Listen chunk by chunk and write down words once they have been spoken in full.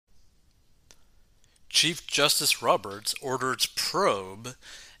Chief Justice Roberts orders probe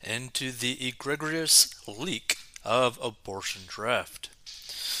into the egregious leak of abortion draft.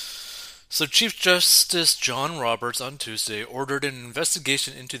 So Chief Justice John Roberts on Tuesday ordered an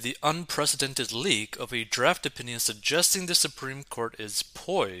investigation into the unprecedented leak of a draft opinion suggesting the Supreme Court is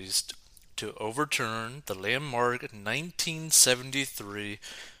poised to overturn the landmark 1973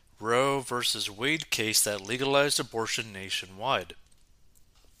 Roe v. Wade case that legalized abortion nationwide.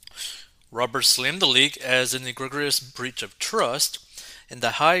 Roberts slammed the leak as an egregious breach of trust in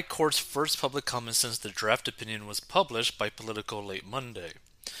the High Court's first public comment since the draft opinion was published by Politico late Monday.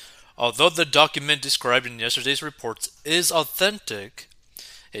 Although the document described in yesterday's reports is authentic,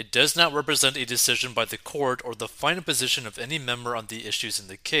 it does not represent a decision by the court or the final position of any member on the issues in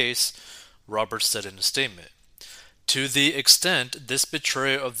the case, Roberts said in a statement. To the extent this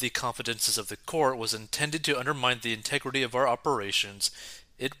betrayal of the confidences of the court was intended to undermine the integrity of our operations,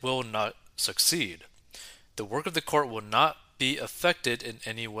 it will not succeed. The work of the court will not be affected in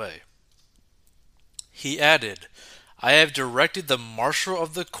any way. He added, I have directed the Marshal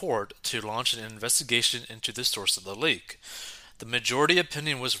of the Court to launch an investigation into the source of the leak. The majority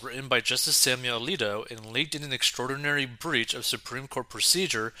opinion was written by Justice Samuel Alito and leaked in an extraordinary breach of Supreme Court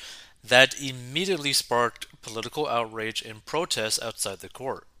procedure that immediately sparked political outrage and protests outside the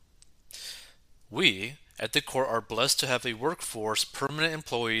court. We, at the court, are blessed to have a workforce, permanent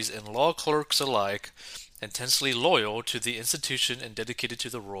employees, and law clerks alike intensely loyal to the institution and dedicated to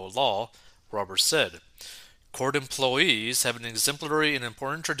the rule of law, Roberts said. Court employees have an exemplary and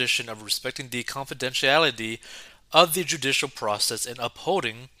important tradition of respecting the confidentiality of the judicial process and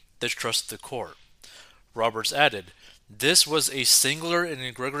upholding the trust of the court. Roberts added, this was a singular and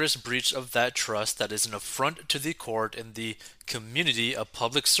egregious breach of that trust that is an affront to the court and the community of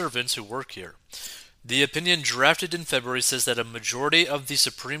public servants who work here. The opinion drafted in February says that a majority of the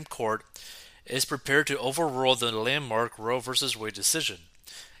Supreme Court is prepared to overrule the landmark Roe v. Wade decision.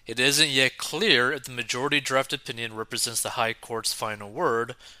 It isn't yet clear if the majority draft opinion represents the High Court's final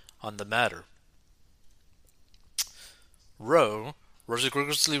word on the matter. Roe was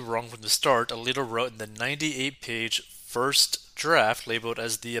egregiously wrong from the start, Alito wrote in the 98-page first draft labeled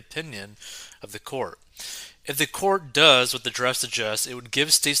as the opinion of the court. If the court does what the draft suggests, it would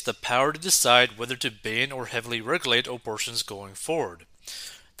give states the power to decide whether to ban or heavily regulate abortions going forward.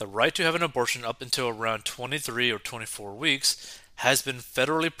 The right to have an abortion up until around 23 or 24 weeks has been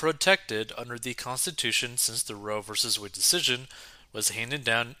federally protected under the Constitution since the Roe v. Wade decision was handed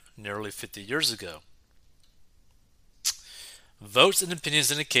down nearly 50 years ago. Votes and opinions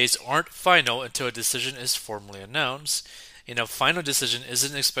in a case aren't final until a decision is formally announced, and a final decision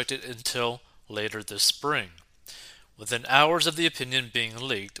isn't expected until later this spring. Within hours of the opinion being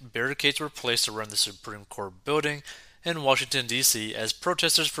leaked, barricades were placed around the Supreme Court building in Washington, D.C. as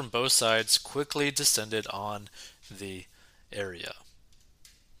protesters from both sides quickly descended on the area.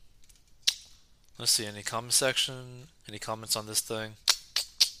 Let's see, any comment section? Any comments on this thing?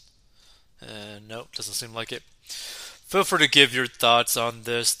 Nope, doesn't seem like it. Feel free to give your thoughts on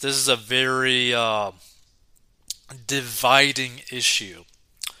this. This is a very dividing issue,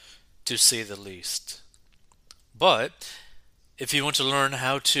 to say the least. But if you want to learn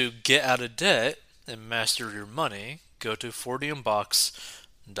how to get out of debt and master your money, go to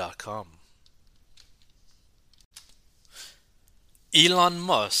 40inbox.com. Elon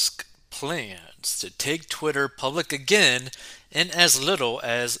Musk plans to take Twitter public again in as little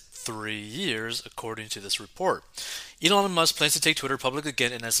as 3 years, according to this report. Elon Musk plans to take Twitter public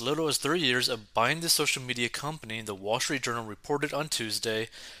again in as little as 3 years of buying the social media company, the Wall Street Journal reported on Tuesday,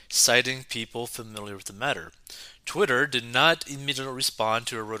 citing people familiar with the matter. Twitter did not immediately respond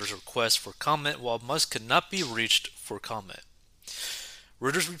to a Reuters request for comment, while Musk could not be reached for comment.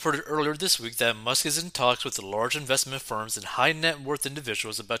 Reuters reported earlier this week that Musk is in talks with large investment firms and high net worth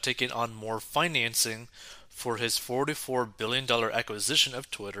individuals about taking on more financing for his $44 billion acquisition of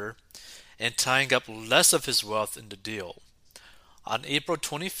Twitter and tying up less of his wealth in the deal. On April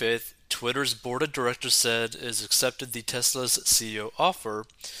 25th, Twitter's board of directors said it has accepted the Tesla's CEO offer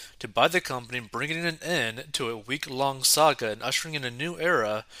to buy the company, bringing an end to a week-long saga and ushering in a new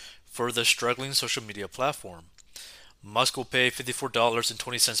era for the struggling social media platform. Musk will pay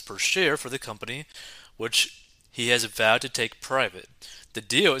 $54.20 per share for the company, which he has vowed to take private. The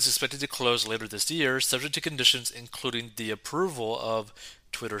deal is expected to close later this year, subject to conditions including the approval of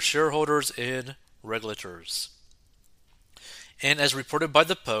Twitter shareholders and regulators. And as reported by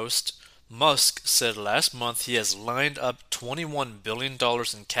the Post, Musk said last month he has lined up $21 billion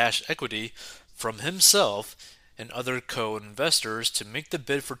in cash equity from himself and other co-investors to make the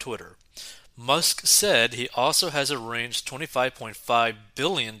bid for Twitter. Musk said he also has arranged $25.5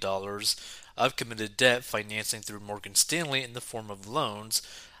 billion of committed debt financing through Morgan Stanley in the form of loans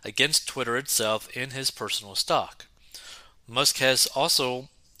against Twitter itself and his personal stock. Musk has also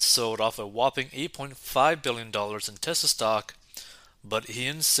sold off a whopping $8.5 billion in Tesla stock, but he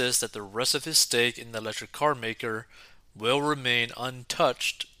insists that the rest of his stake in the electric car maker will remain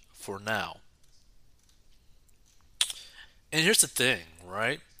untouched for now. And here's the thing,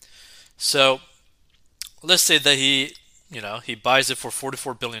 right? So let's say that he buys it for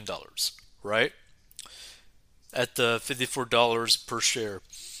 $44 billion, right? At the $54 per share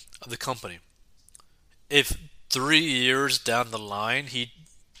of the company. If 3 years down the line he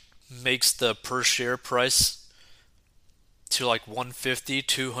makes the per share price to like $150,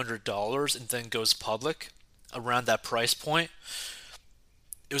 $200 and then goes public around that price point,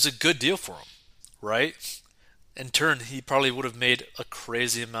 it was a good deal for him, right? In turn, he probably would have made a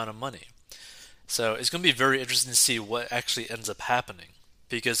crazy amount of money. So it's going to be very interesting to see what actually ends up happening.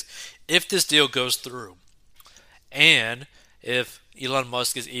 Because if this deal goes through, and if Elon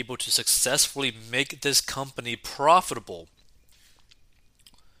Musk is able to successfully make this company profitable,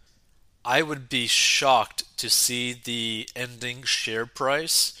 I would be shocked to see the ending share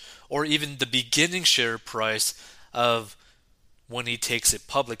price or even the beginning share price of when he takes it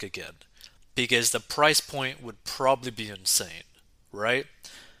public again. Because the price point would probably be insane, right?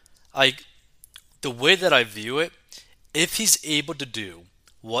 Like, the way that I view it, if he's able to do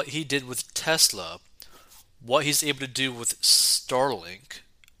what he did with Tesla, what he's able to do with Starlink,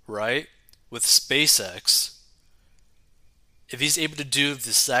 right? With SpaceX, if he's able to do the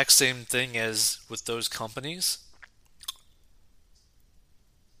exact same thing as with those companies,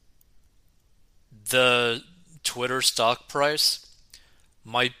 the Twitter stock price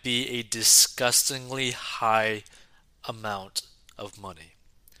might be a disgustingly high amount of money.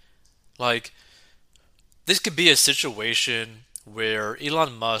 Like, this could be a situation where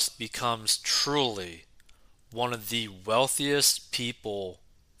Elon Musk becomes truly one of the wealthiest people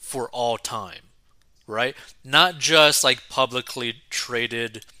for all time, right? Not just like publicly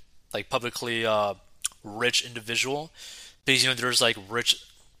traded, like publicly rich individual, because there's like rich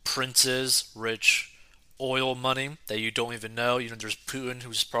princes, rich oil money that you don't even know. There's Putin,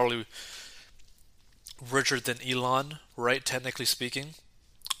 who's probably richer than Elon, right? Technically speaking,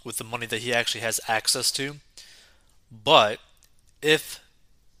 with the money that he actually has access to. But if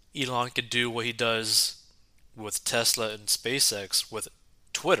Elon could do what he does with Tesla and SpaceX with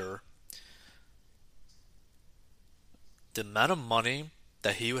Twitter, the amount of money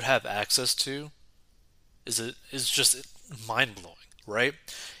that he would have access to is just mind blowing, right?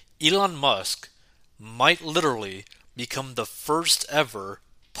 Elon Musk might literally become the first ever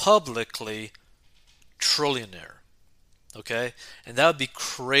publicly trillionaire. Okay? And that would be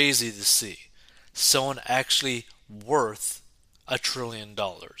crazy to see. Someone actually worth $1 trillion.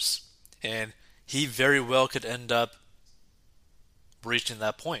 And he very well could end up reaching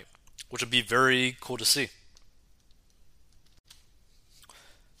that point, which would be very cool to see.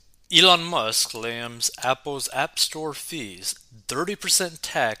 Elon Musk claims Apple's App Store fees 30%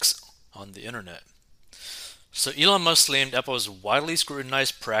 tax on the internet. So Elon Musk claimed Apple's widely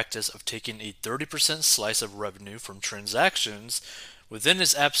scrutinized practice of taking a 30% slice of revenue from transactions within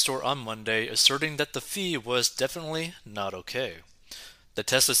its App Store on Monday, asserting that the fee was definitely not okay. The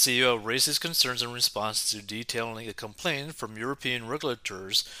Tesla CEO raised his concerns in response to detailing a complaint from European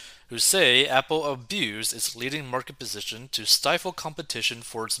regulators who say Apple abused its leading market position to stifle competition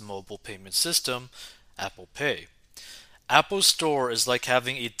for its mobile payment system, Apple Pay. Apple's Store is like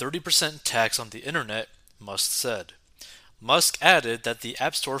having a 30% tax on the internet, Musk said. Musk added that the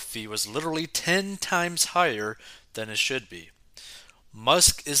App Store fee was literally 10 times higher than it should be.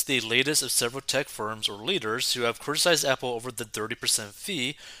 Musk is the latest of several tech firms or leaders who have criticized Apple over the 30%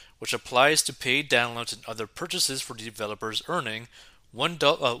 fee, which applies to paid downloads and other purchases for developers earning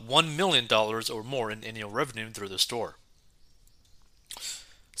 $1 million or more in annual revenue through the store.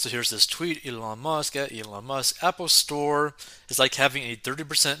 So here's this tweet, Elon Musk at Elon Musk. Apple Store is like having a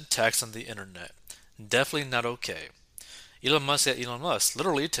 30% tax on the internet. Definitely not okay. Elon Musk at Elon Musk,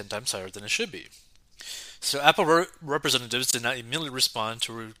 literally 10 times higher than it should be. So Apple representatives did not immediately respond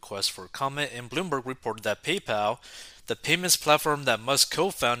to a request for comment, and Bloomberg reported that PayPal, the payments platform that Musk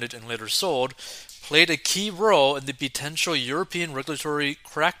co-founded and later sold, played a key role in the potential European regulatory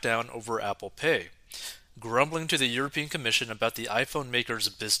crackdown over Apple Pay, grumbling to the European Commission about the iPhone maker's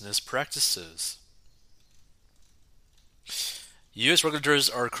business practices. U.S. regulators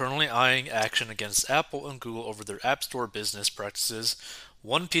are currently eyeing action against Apple and Google over their App Store business practices.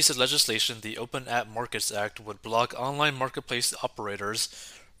 One piece of legislation, the Open App Markets Act, would block online marketplace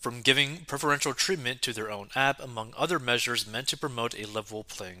operators from giving preferential treatment to their own app, among other measures meant to promote a level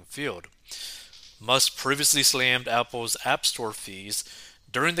playing field. Musk previously slammed Apple's App Store fees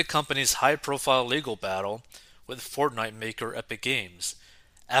during the company's high-profile legal battle with Fortnite maker Epic Games.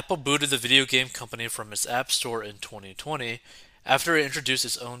 Apple booted the video game company from its App Store in 2020 after it introduced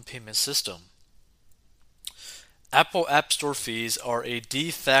its own payment system. Apple App Store fees are a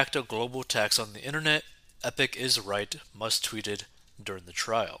de facto global tax on the internet. Epic is right, Musk tweeted during the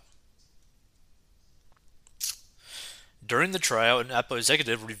trial. During the trial, an Apple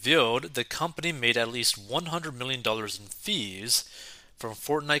executive revealed the company made at least $100 million in fees from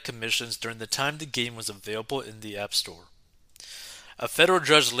Fortnite commissions during the time the game was available in the App Store. A federal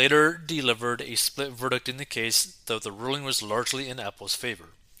judge later delivered a split verdict in the case, though the ruling was largely in Apple's favor.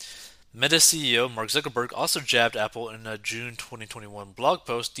 Meta CEO Mark Zuckerberg also jabbed Apple in a June 2021 blog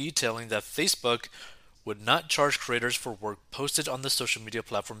post detailing that Facebook would not charge creators for work posted on the social media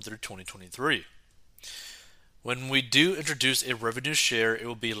platform through 2023. When we do introduce a revenue share, it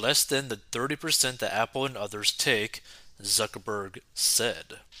will be less than the 30% that Apple and others take, Zuckerberg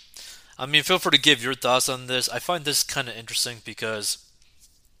said. I mean, feel free to give your thoughts on this. I find this kind of interesting because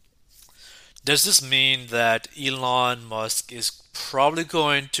does this mean that Elon Musk is probably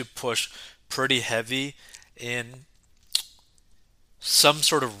going to push pretty heavy in some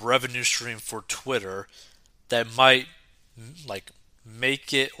sort of revenue stream for Twitter that might like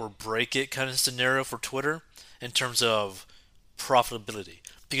make it or break it kind of scenario for Twitter in terms of profitability?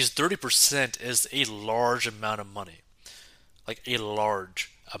 Because 30% is a large amount of money. Like a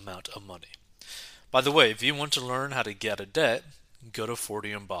large amount of money. By the way, if you want to learn how to get out of debt, go to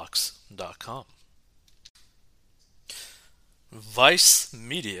 40inbox.com. Vice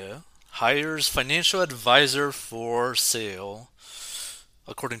Media hires financial advisor for sale,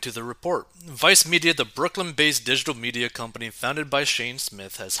 according to the report. Vice Media, the Brooklyn-based digital media company founded by Shane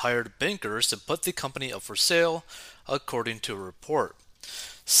Smith, has hired bankers to put the company up for sale, according to a report.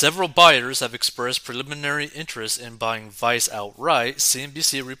 Several buyers have expressed preliminary interest in buying Vice outright,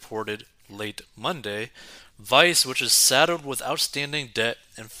 CNBC reported late Monday. Vice, which is saddled with outstanding debt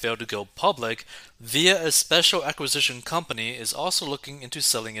and failed to go public via a special acquisition company, is also looking into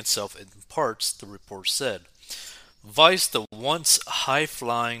selling itself in parts, the report said. Vice, the once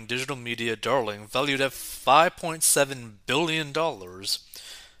high-flying digital media darling valued at $5.7 billion,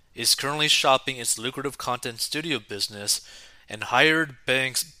 is currently shopping its lucrative content studio business and hired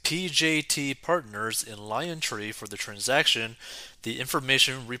banks PJT Partners in LionTree for the transaction, the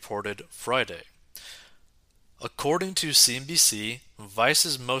information reported Friday. According to CNBC,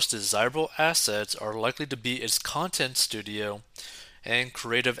 Vice's most desirable assets are likely to be its content studio and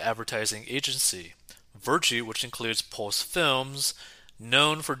creative advertising agency, Virtue, which includes Pulse Films,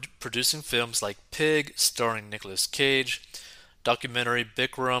 known for producing films like Pig, starring Nicolas Cage, documentary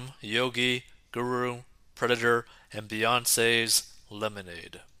Bikram, Yogi, Guru, Predator, and Beyoncé's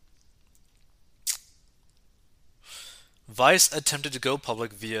Lemonade. Vice attempted to go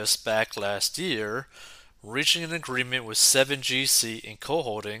public via SPAC last year, reaching an agreement with 7GC in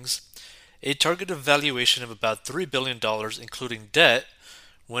co-holdings, a targeted valuation of about $3 billion including debt,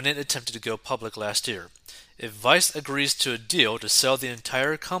 when it attempted to go public last year. If Vice agrees to a deal to sell the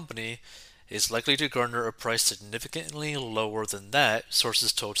entire company, it is likely to garner a price significantly lower than that,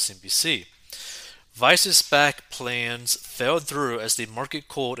 sources told CNBC. Vice's SPAC plans fell through as the market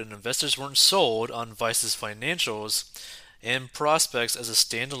cooled and investors weren't sold on Vice's financials and prospects as a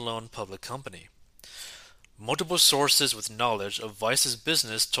standalone public company. Multiple sources with knowledge of Vice's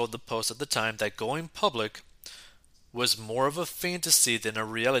business told the Post at the time that going public was more of a fantasy than a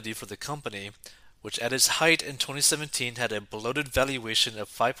reality for the company, which at its height in 2017 had a bloated valuation of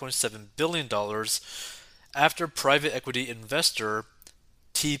 $5.7 billion after private equity investor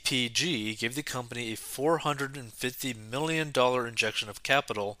TPG gave the company a $450 million injection of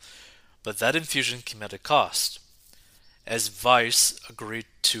capital, but that infusion came at a cost, as Vice agreed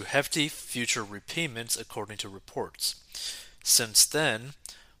to hefty future repayments according to reports. Since then,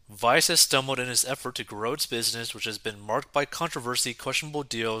 Vice has stumbled in its effort to grow its business, which has been marked by controversy, questionable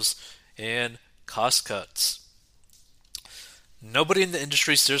deals, and cost cuts. Nobody in the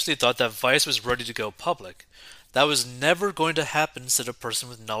industry seriously thought that Vice was ready to go public. That was never going to happen, said a person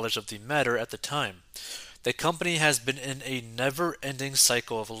with knowledge of the matter at the time. The company has been in a never-ending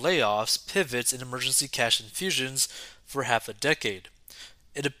cycle of layoffs, pivots, and emergency cash infusions for half a decade.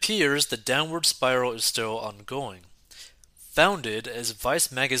 It appears the downward spiral is still ongoing. Founded as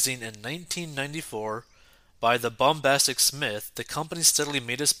Vice magazine in 1994 by the bombastic Smith, the company steadily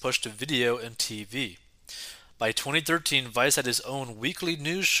made its push to video and TV. By 2013, Vice had its own weekly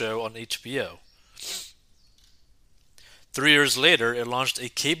news show on HBO. 3 years later, it launched a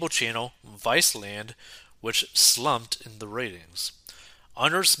cable channel, Viceland, which slumped in the ratings.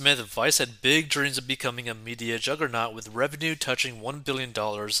 Under Smith, Vice had big dreams of becoming a media juggernaut with revenue touching $1 billion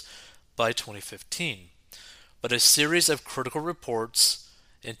by 2015. But a series of critical reports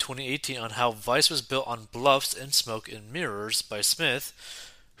in 2018 on how Vice was built on bluffs and smoke and mirrors by Smith,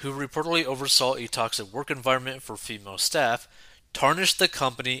 who reportedly oversaw a toxic work environment for female staff, tarnished the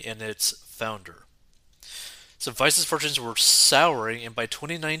company and its founder. So Vice's fortunes were souring, and by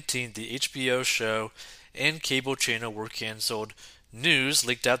 2019, the HBO show and cable channel were canceled. News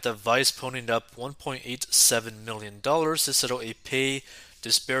leaked out that Vice ponied up $1.87 million to settle a pay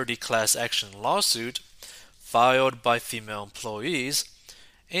disparity class action lawsuit filed by female employees,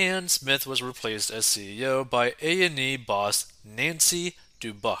 and Smith was replaced as CEO by A&E boss Nancy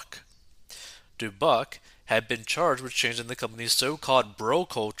Dubuc. Dubuc had been charged with changing the company's so-called bro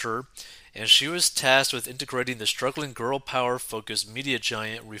culture, and she was tasked with integrating the struggling girl power-focused media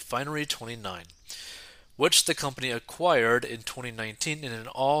giant Refinery29, which the company acquired in 2019 in an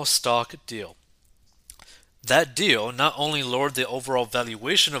all-stock deal. That deal not only lowered the overall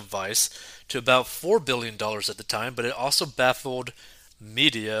valuation of Vice to about $4 billion at the time, but it also baffled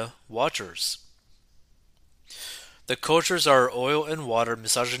media watchers. The cultures are oil and water,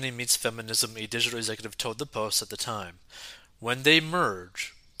 misogyny meets feminism, a digital executive told the Post at the time. When they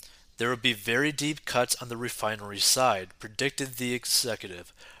merge, there will be very deep cuts on the refinery side, predicted the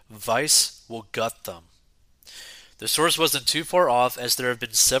executive. Vice will gut them. The source wasn't too far off, as there have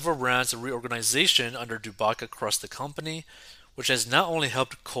been several rounds of reorganization under Dubuc across the company, which has not only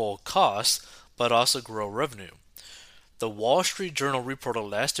helped cull costs, but also grow revenue. The Wall Street Journal reported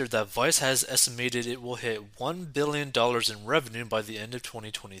last year that Vice has estimated it will hit $1 billion in revenue by the end of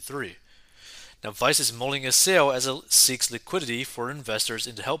 2023. Now, Vice is mulling a sale as it seeks liquidity for investors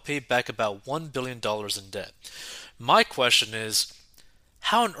and to help pay back about $1 billion in debt. My question is,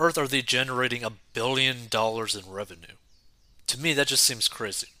 how on earth are they generating $1 billion in revenue? To me, that just seems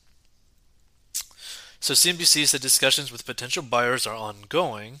crazy. So CNBC said discussions with potential buyers are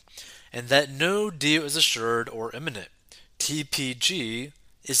ongoing and that no deal is assured or imminent. TPG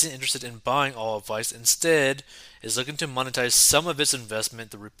isn't interested in buying all of Vice, instead is looking to monetize some of its investment,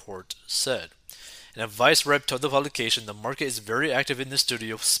 the report said. And a Vice rep told the publication, the market is very active in the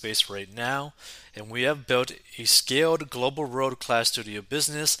studio space right now, and we have built a scaled global world-class studio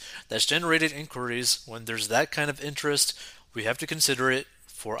business that's generated inquiries. When there's that kind of interest, we have to consider it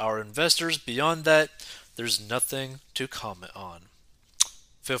for our investors. Beyond that, there's nothing to comment on.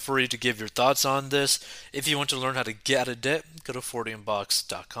 Feel free to give your thoughts on this. If you want to learn how to get out of debt, go to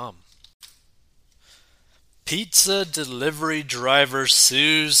 40inbox.com. Pizza delivery driver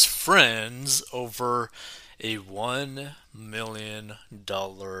sues friends over a $1 million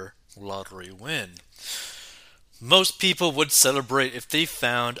lottery win. Most people would celebrate if they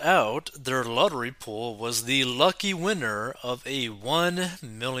found out their lottery pool was the lucky winner of a $1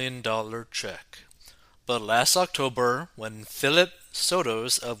 million check. But last October, when Philip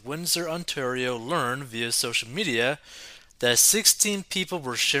Sotos of Windsor, Ontario learned via social media that 16 people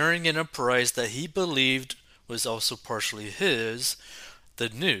were sharing in a prize that he believed was also partially his, the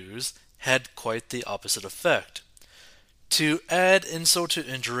news had quite the opposite effect. To add insult to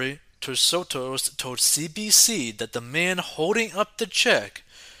injury, Sotos told CBC that the man holding up the check,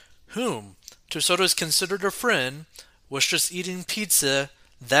 whom Sotos considered a friend, was just eating pizza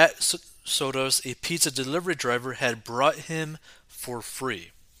that Sotos, a pizza delivery driver, had brought him for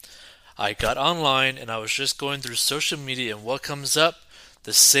free. I got online and I was just going through social media, and what comes up?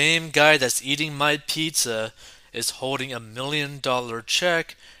 The same guy that's eating my pizza is holding $1 million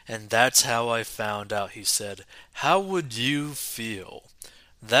check, and that's how I found out, he said. How would you feel?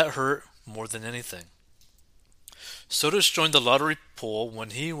 That hurt more than anything. Sotos joined the lottery pool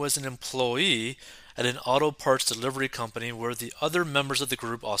when he was an employee at an auto parts delivery company where the other members of the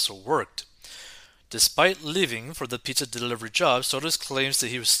group also worked. Despite leaving for the pizza delivery job, Sotos claims that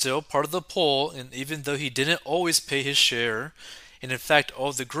he was still part of the pool, and even though he didn't always pay his share, and in fact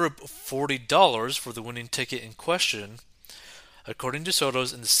owed the group $40 for the winning ticket in question, according to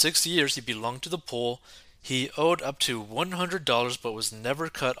Sotos, in the 6 years he belonged to the pool, he owed up to $100 but was never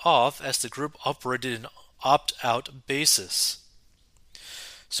cut off as the group operated an opt-out basis.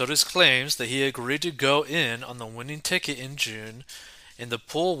 Sotos claims that he agreed to go in on the winning ticket in June, and the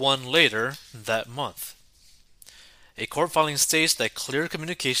pool won later that month. A court filing states that clear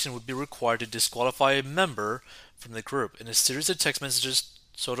communication would be required to disqualify a member from the group. In a series of text messages,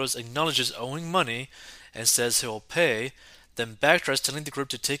 Sotos acknowledges owing money and says he'll pay, then backtracks, telling the group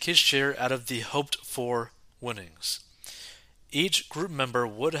to take his share out of the hoped-for winnings. each group member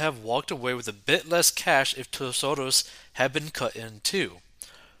would have walked away with a bit less cash if Soros had been cut in too.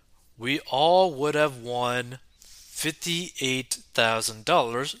 We all would have won $58,000,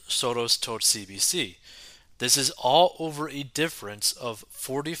 Soros told CBC. This is all over a difference of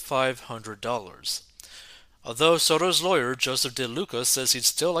 $4,500. Although Soto's lawyer, Joseph De Luca, says he'd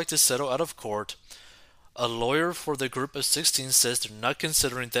still like to settle out of court, a lawyer for the group of 16 says they're not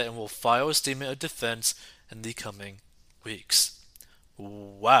considering that and will file a statement of defense in the coming weeks.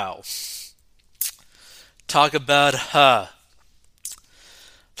 Wow. Talk about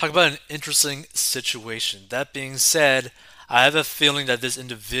an interesting situation. That being said, I have a feeling that this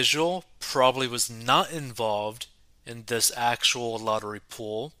individual probably was not involved in this actual lottery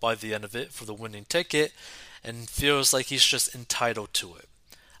pool by the end of it for the winning ticket and feels like he's just entitled to it.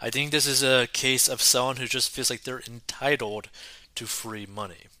 I think this is a case of someone who just feels like they're entitled to free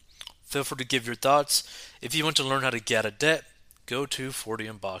money. Feel free to give your thoughts. If you want to learn how to get out of debt, go to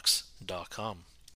 40inbox.com.